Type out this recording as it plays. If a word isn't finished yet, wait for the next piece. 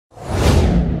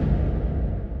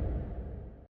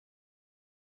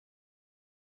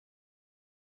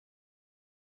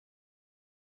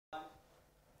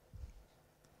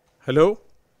Hello,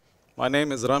 my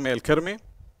name is Rami Al Karmi,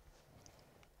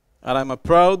 and I'm a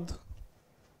proud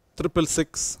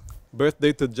 666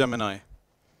 birth-dated Gemini.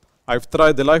 I've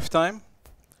tried a lifetime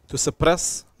to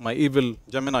suppress my evil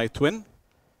Gemini twin.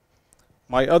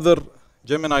 My other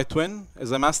Gemini twin is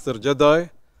a master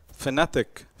Jedi,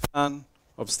 fanatic fan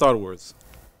of Star Wars.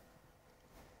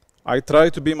 I try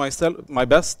to be my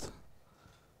best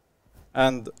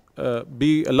and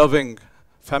be a loving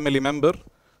family member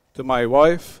to my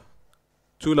wife,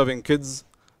 2 loving kids,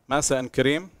 Masa and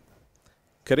Kareem.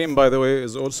 Kareem, by the way,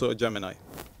 is also a Gemini.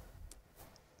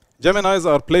 Geminis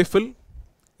are playful,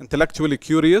 intellectually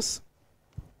curious,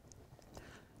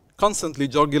 constantly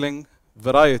juggling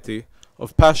variety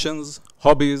of passions,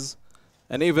 hobbies,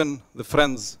 and even the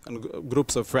friends and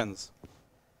groups of friends.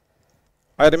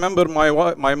 I remember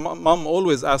my mom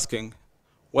always asking,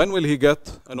 when will he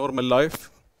get a normal life?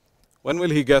 When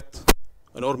will he get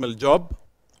a normal job?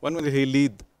 When will he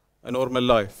lead a normal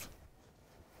life?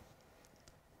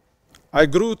 I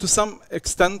grew to some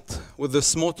extent with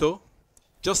this motto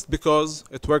just because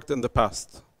it worked in the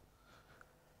past.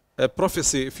 A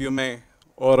prophecy, if you may,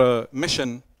 or a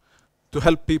mission to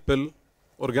help people,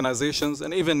 organizations,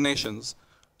 and even nations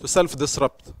to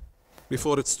self-disrupt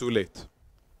before it's too late.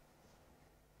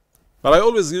 But I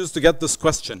always used to get this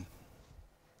question,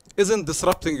 isn't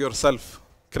disrupting yourself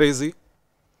crazy?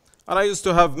 And I used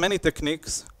to have many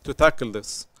techniques to tackle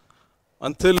this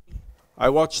until I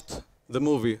watched the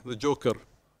movie, The Joker,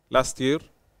 last year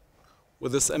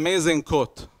with this amazing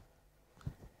quote,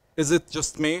 is it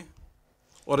just me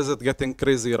or is it getting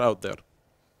crazier out there?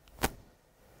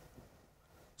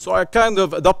 So I kind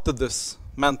of adopted this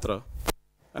mantra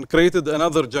and created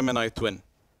another Gemini twin,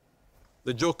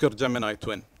 the Joker Gemini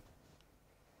twin.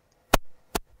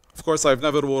 Of course, I've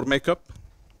never wore makeup.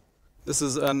 This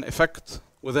is an effect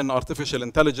within artificial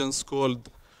intelligence called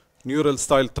neural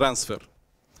style transfer.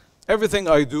 Everything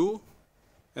I do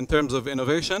in terms of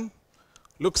innovation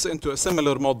looks into a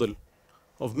similar model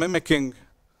of mimicking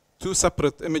 2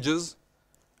 separate images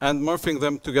and morphing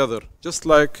them together, just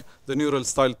like the neural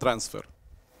style transfer.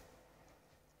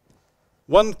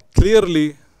 One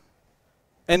clearly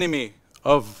enemy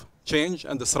of change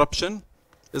and disruption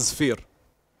is fear.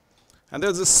 And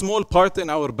there's a small part in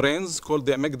our brains called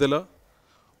the amygdala,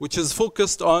 which is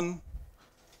focused on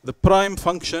the prime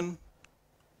function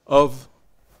of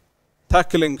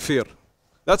tackling fear.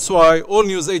 That's why all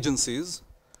news agencies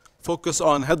focus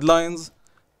on headlines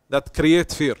that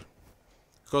create fear,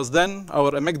 because then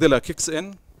our amygdala kicks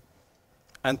in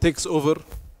and takes over,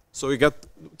 so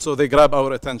they grab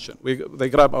our attention. They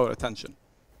grab our attention.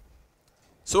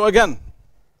 So again,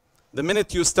 the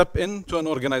minute you step into an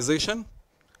organization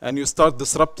and you start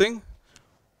disrupting,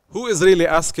 who is really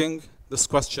asking this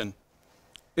question?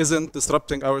 Isn't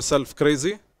disrupting ourselves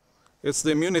crazy? It's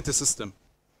the immunity system,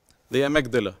 the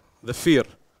amygdala, the fear.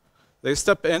 They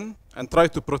step in and try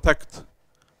to protect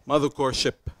mother core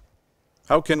ship.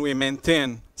 How can we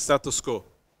maintain status quo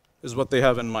is what they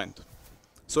have in mind.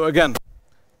 So again,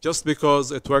 just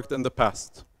because it worked in the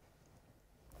past.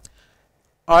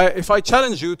 If I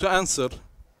challenge you to answer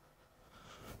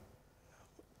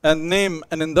and name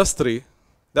an industry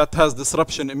that has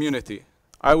disruption immunity,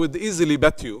 I would easily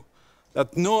bet you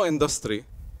that no industry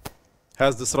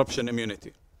has disruption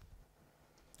immunity.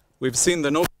 We've seen the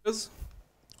Nokias,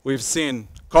 we've seen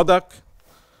Kodak,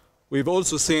 we've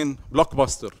also seen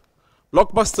Blockbuster.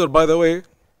 Blockbuster, by the way,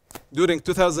 during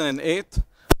 2008,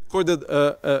 recorded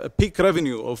a peak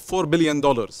revenue of $4 billion,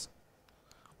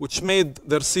 which made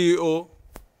their CEO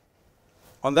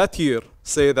on that year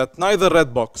say that neither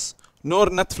Redbox nor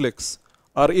Netflix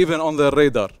are even on their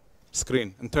radar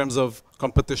screen in terms of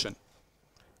competition.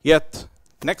 Yet,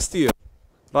 next year,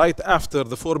 right after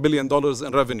the $4 billion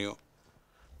in revenue,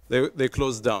 they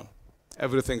closed down.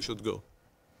 Everything should go.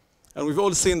 And we've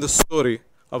all seen the story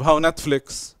of how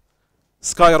Netflix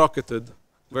skyrocketed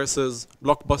versus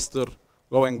Blockbuster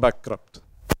going bankrupt.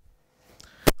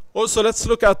 Also, let's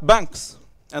look at banks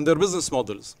and their business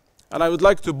models. And I would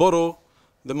like to borrow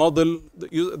the model,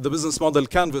 the business model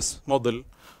canvas model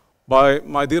by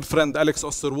my dear friend Alex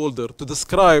Osterwalder to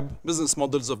describe business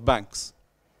models of banks.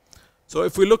 So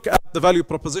if we look at the value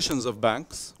propositions of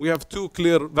banks, we have 2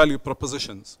 clear value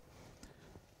propositions.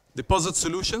 Deposit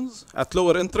solutions at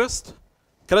lower interest,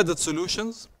 credit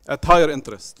solutions at higher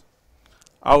interest.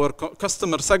 Our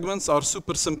customer segments are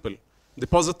super simple.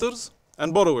 Depositors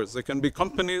and borrowers. They can be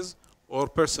companies or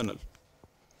personal.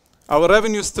 Our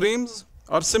revenue streams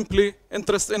are simply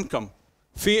interest income,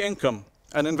 fee income,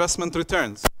 and investment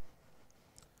returns.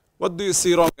 What do you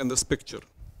see wrong in this picture?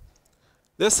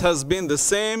 This has been the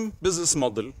same business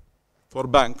model for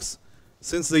banks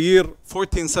since the year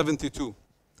 1472.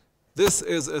 This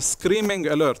is a screaming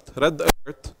alert, red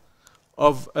alert,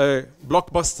 of a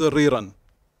blockbuster rerun.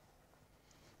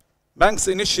 Banks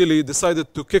initially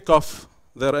decided to kick off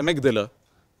their amygdala,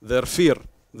 their fear,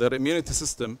 their immunity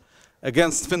system,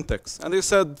 against fintechs. And they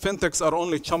said fintechs are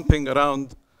only chomping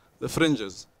around the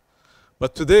fringes.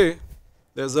 But today,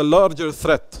 there's a larger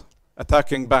threat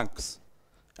attacking banks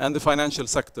and the financial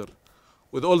sector,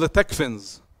 with all the tech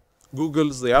fins,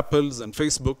 Googles, the Apples, and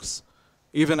Facebooks,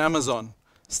 even Amazon,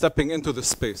 stepping into this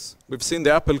space. We've seen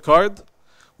the Apple Card,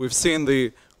 we've seen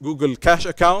the Google Cash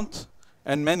account,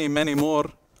 and many, many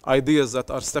more ideas that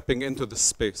are stepping into this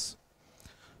space.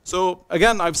 So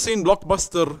again, I've seen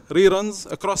blockbuster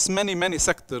reruns across many, many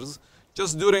sectors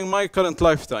just during my current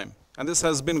lifetime. And this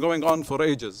has been going on for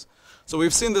ages. So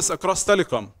we've seen this across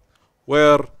telecom,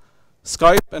 where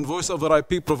Skype and voice over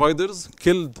IP providers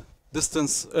killed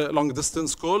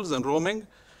long-distance calls and roaming.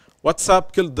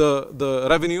 WhatsApp killed the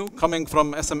revenue coming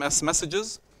from SMS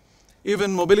messages.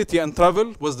 Even mobility and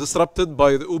travel was disrupted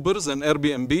by the Ubers and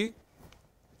Airbnb.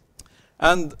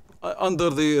 And under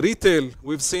the retail,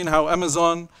 we've seen how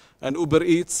Amazon and Uber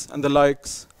Eats and the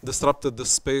likes disrupted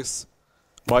this space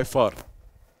by far.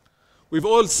 We've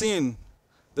all seen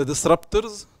the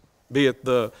disruptors, be it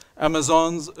the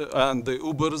Amazons and the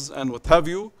Ubers and what have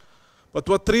you. But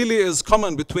what really is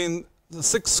common between the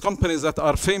 6 companies that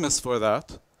are famous for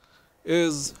that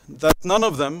is that none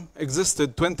of them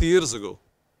existed 20 years ago.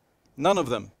 None of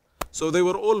them. So they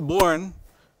were all born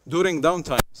during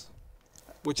downtimes,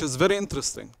 which is very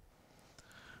interesting.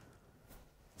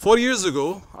 4 years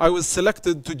ago, I was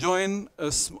selected to join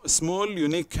a small,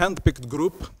 unique, hand-picked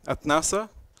group at NASA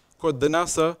called the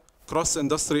NASA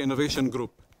Cross-Industry Innovation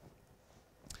Group.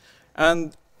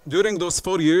 And during those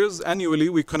 4 years, annually,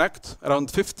 we connect around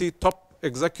 50 top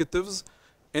executives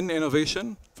in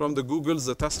innovation from the Googles,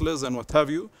 the Teslas, and what have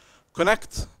you,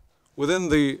 connect within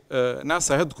the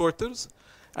NASA headquarters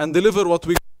and deliver what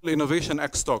we call Innovation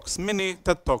X Talks, mini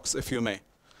TED Talks, if you may.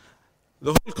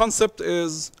 The whole concept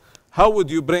is, how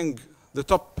would you bring the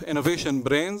top innovation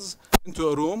brains into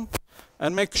a room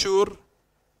and make sure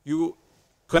you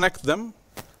connect them,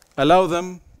 allow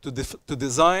them to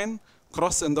design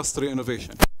cross-industry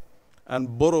innovation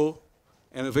and borrow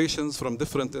innovations from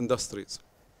different industries.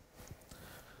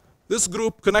 This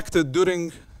group connected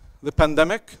during the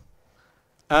pandemic,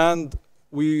 and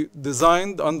we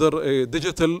designed under a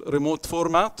digital remote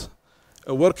format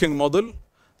a working model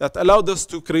that allowed us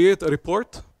to create a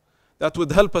report that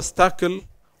would help us tackle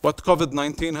what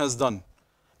COVID-19 has done.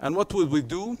 And what would we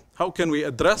do? How can we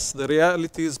address the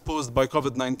realities posed by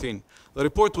COVID-19? The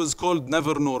report was called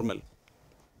Never Normal.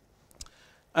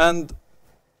 And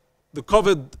the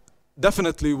COVID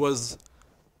definitely was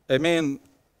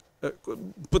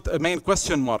put a main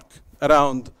question mark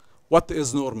around what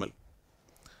is normal.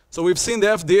 So we've seen the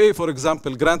FDA, for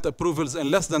example, grant approvals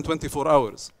in less than 24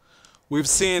 hours. We've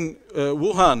seen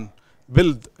Wuhan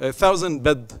build a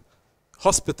 1,000-bed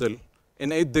hospital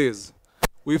in 8 days.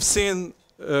 We've seen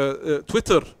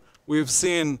Twitter. We've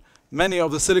seen many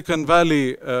of the Silicon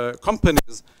Valley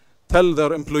companies tell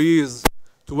their employees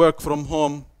to work from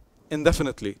home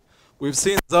indefinitely. We've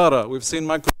seen Zara, we've seen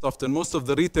Microsoft, and most of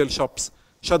the retail shops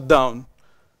shut down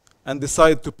and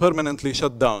decide to permanently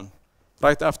shut down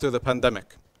right after the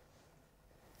pandemic.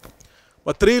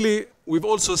 But really, we've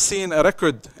also seen a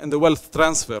record in the wealth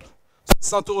transfer. So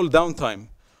it's not all downtime.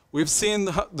 We've seen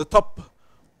the top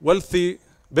wealthy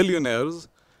billionaires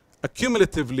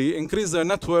accumulatively increase their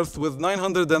net worth with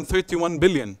 931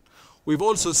 billion. We've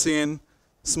also seen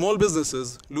small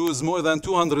businesses lose more than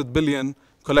 200 billion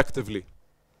collectively.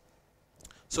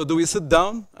 So do we sit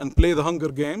down and play the Hunger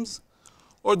Games,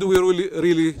 or do we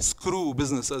really screw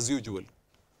business as usual?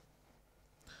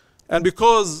 And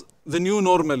because the new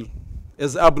normal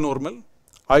is abnormal,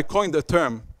 I coined a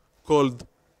term called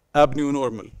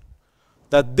ABnewNORMAL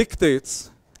that dictates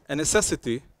a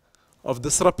necessity of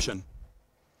disruption,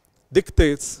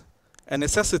 dictates a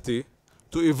necessity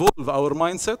to evolve our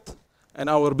mindset and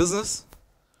our business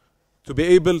to be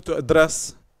able to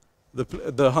address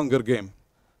the Hunger Game,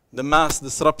 the mass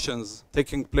disruptions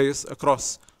taking place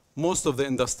across most of the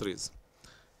industries.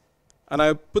 And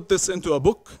I put this into a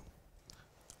book,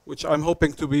 which I'm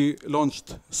hoping to be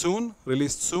launched soon,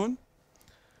 released soon.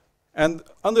 And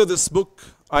under this book,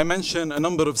 I mention a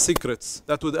number of secrets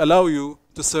that would allow you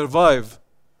to survive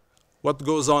what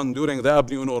goes on during the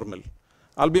ABnewNORMAL.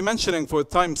 I'll be mentioning, for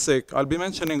time's sake, I'll be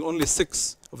mentioning only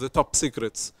 6 of the top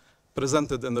secrets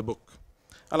presented in the book.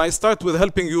 And I start with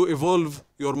helping you evolve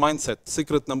your mindset,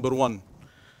 secret number 1.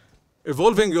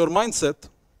 Evolving your mindset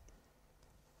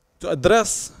to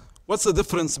address what's the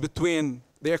difference between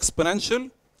the exponential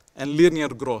and linear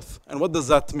growth. And what does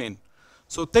that mean?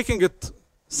 So taking it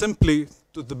simply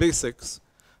to the basics,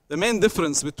 the main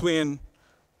difference between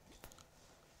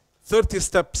 30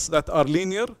 steps that are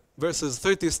linear versus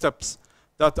 30 steps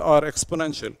that are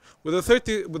exponential. With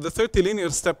the 30 linear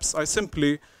steps, I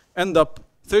simply end up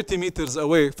 30 meters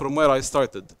away from where I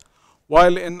started.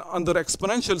 While under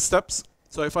exponential steps,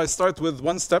 so if I start with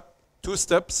 1 step, 2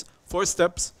 steps, 4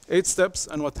 steps, 8 steps,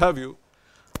 and what have you,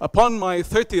 upon my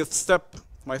 30th step,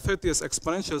 my 30th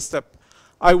exponential step,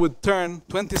 I would turn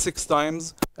 26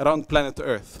 times around planet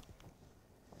Earth.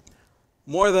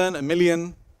 More than 1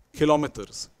 million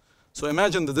kilometers. So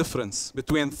imagine the difference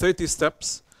between 30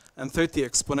 steps and 30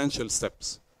 exponential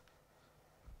steps.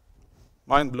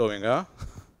 Mind-blowing, huh?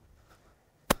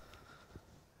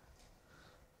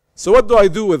 So what do I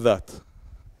do with that?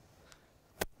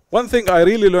 One thing I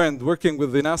really learned working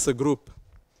with the NASA group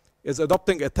is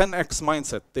adopting a 10x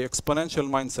mindset, the exponential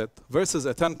mindset, versus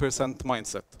a 10%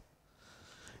 mindset.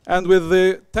 And with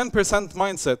the 10%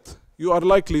 mindset, you are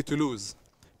likely to lose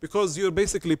because you're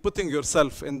basically putting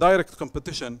yourself in direct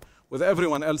competition with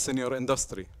everyone else in your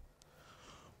industry.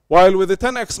 While with the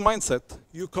 10x mindset,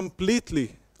 you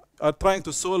completely are trying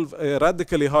to solve a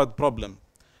radically hard problem.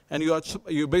 And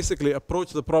you basically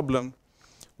approach the problem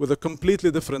with a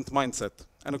completely different mindset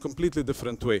and a completely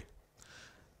different way.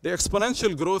 The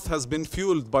exponential growth has been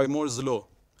fueled by Moore's law,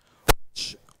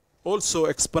 which also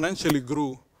exponentially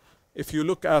grew if you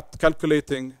look at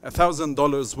calculating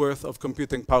 $1,000 worth of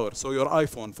computing power, so your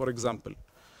iPhone, for example.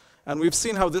 And we've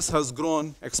seen how this has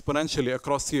grown exponentially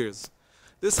across years.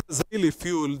 This has really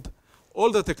fueled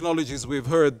all the technologies we've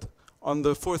heard on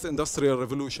the fourth industrial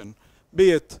revolution,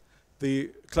 be it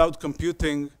the cloud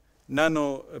computing,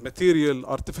 nano material,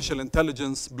 artificial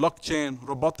intelligence, blockchain,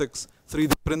 robotics,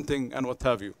 3D printing, and what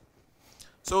have you.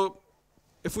 So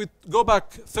if we go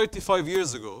back 35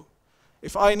 years ago,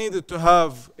 if I needed to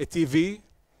have a TV,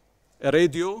 a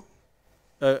radio,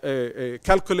 a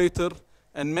calculator,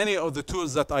 and many of the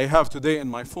tools that I have today in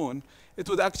my phone, it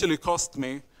would actually cost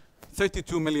me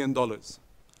 $32 million.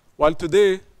 While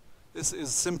today, this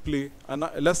is simply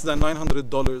less than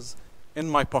 $900 in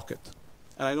my pocket.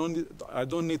 And I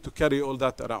don't need to carry all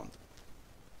that around.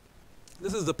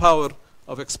 This is the power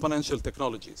of exponential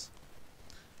technologies.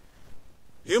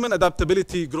 Human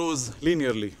adaptability grows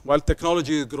linearly, while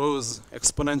technology grows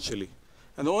exponentially.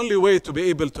 And the only way to be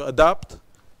able to adapt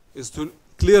is to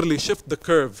clearly shift the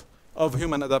curve of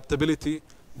human adaptability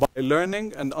by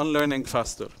learning and unlearning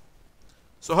faster.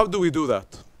 So how do we do that?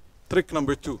 Trick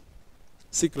number 2,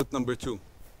 secret number 2,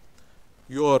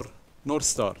 your North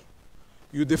Star.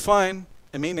 You define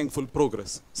a meaningful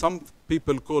progress. Some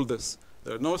people call this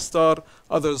their North Star,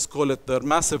 others call it their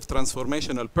massive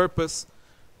transformational purpose.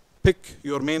 Pick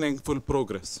your meaningful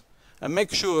progress and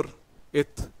make sure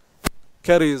it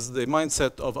carries the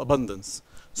mindset of abundance.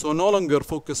 So no longer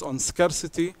focus on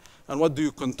scarcity and what do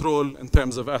you control in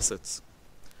terms of assets.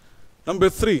 Number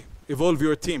 3, evolve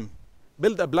your team.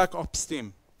 Build a black ops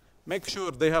team. Make sure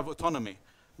they have autonomy.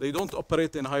 They don't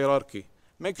operate in hierarchy.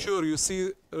 Make sure you see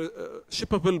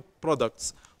shippable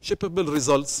products, shippable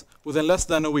results within less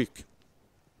than a week.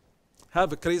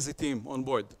 Have a crazy team on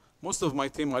board. Most of my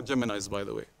team are Geminis, by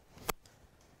the way.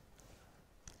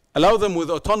 Allow them with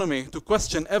autonomy to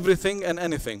question everything and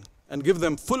anything, and give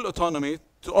them full autonomy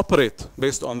to operate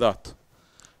based on that.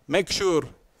 Make sure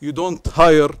you don't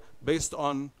hire based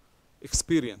on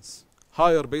experience.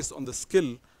 Hire based on the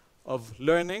skill of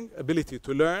learning, ability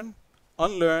to learn,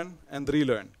 unlearn, and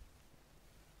relearn.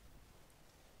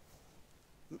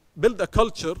 Build a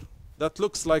culture that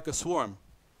looks like a swarm.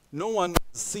 No one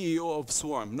is CEO of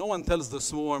swarm. No one tells the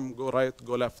swarm, go right,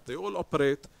 go left. They all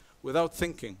operate without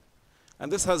thinking.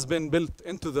 And this has been built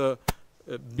into the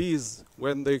bees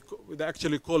when they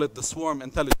actually call it the swarm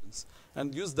intelligence,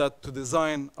 and use that to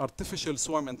design artificial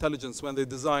swarm intelligence when they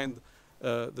designed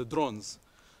the drones.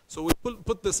 So we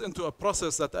put this into a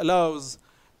process that allows,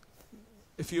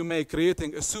 if you may,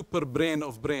 creating a super brain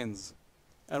of brains.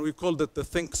 And we called it the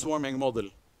think swarming model,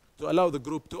 to allow the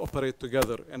group to operate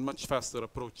together in much faster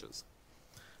approaches.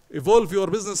 Evolve your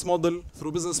business model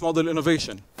through business model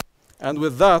innovation. And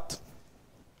with that,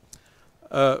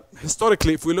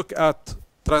 historically, if we look at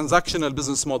transactional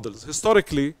business models,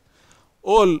 historically,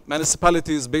 all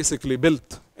municipalities basically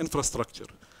built infrastructure.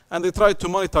 And they tried to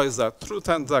monetize that through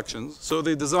transactions. So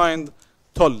they designed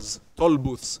tolls, toll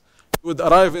booths. You would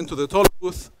arrive into the toll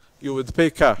booth, you would pay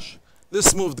cash.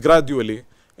 This moved gradually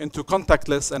into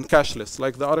contactless and cashless,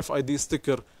 like the RFID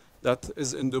sticker that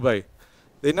is in Dubai.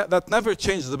 That never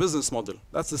changed the business model.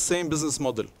 That's the same business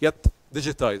model, yet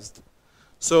digitized.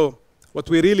 So what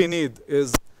we really need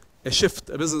is a shift,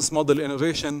 a business model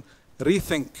innovation,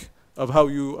 rethink of how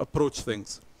you approach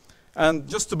things. And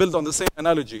just to build on the same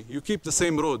analogy, you keep the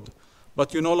same road,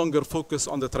 but you no longer focus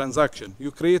on the transaction.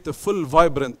 You create a full,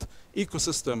 vibrant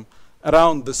ecosystem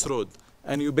around this road,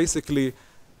 and you basically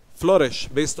flourish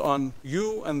based on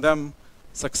you and them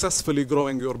successfully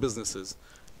growing your businesses,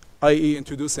 i.e.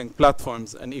 introducing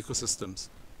platforms and ecosystems.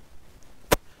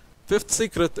 Fifth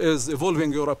secret is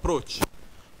evolving your approach.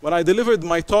 When I delivered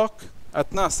my talk at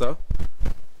NASA,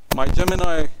 my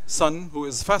Gemini son, who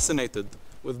is fascinated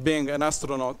with being an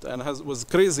astronaut and was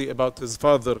crazy about his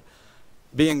father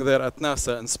being there at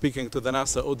NASA and speaking to the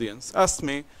NASA audience, asked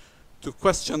me to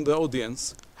question the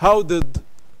audience. How did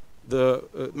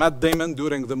Matt Damon,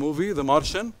 during the movie, The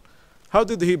Martian, how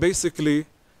did he basically,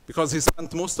 because he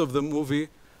spent most of the movie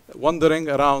wandering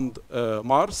around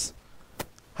Mars,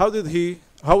 how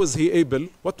was he able,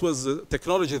 what was the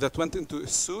technology that went into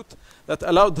his suit that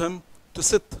allowed him to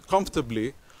sit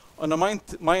comfortably on a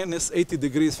minus 80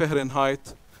 degrees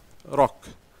Fahrenheit rock?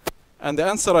 And the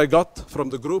answer I got from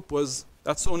the group was,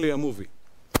 that's only a movie.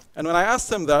 And when I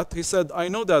asked him that, he said, I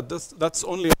know that that's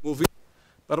only a movie,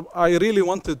 but I really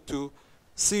wanted to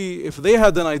see if they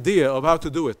had an idea of how to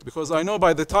do it, because I know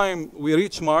by the time we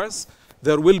reach Mars,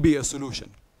 there will be a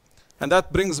solution. And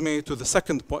that brings me to the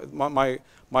second point,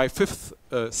 my fifth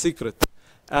secret.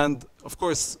 And of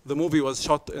course, the movie was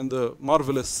shot in the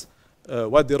marvelous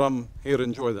Wadi Rum here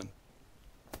in Jordan.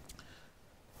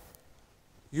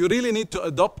 You really need to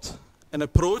adopt an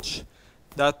approach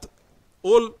that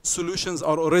all solutions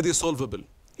are already solvable,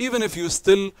 even if you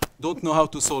still don't know how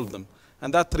to solve them.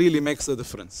 And that really makes a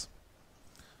difference.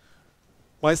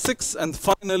 My sixth and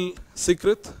final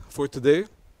secret for today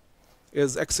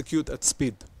is execute at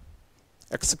speed.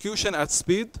 Execution at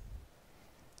speed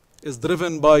is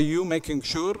driven by you making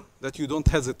sure that you don't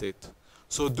hesitate.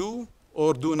 So do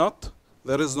or do not,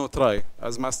 there is no try,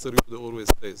 as Master Yoda always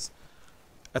says.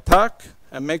 Attack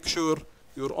and make sure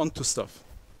you're onto stuff.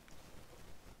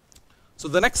 So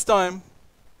the next time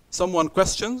someone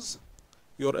questions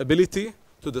your ability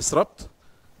to disrupt,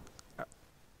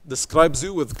 describes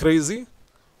you with crazy,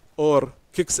 or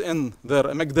kicks in their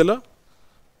amygdala,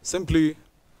 simply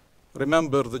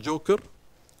remember the Joker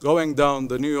going down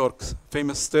the New York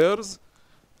famous stairs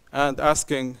and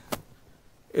asking,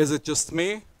 is it just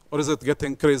me, or is it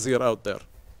getting crazier out there?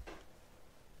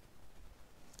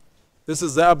 This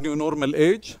is the ABnewNORMAL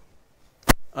age,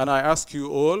 and I ask you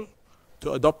all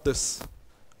to adopt this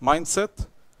mindset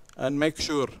and make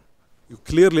sure you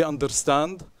clearly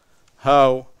understand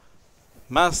how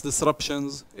mass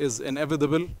disruptions is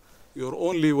inevitable. Your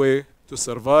only way to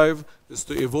survive is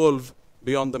to evolve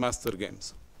beyond the master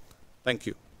games. Thank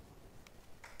you.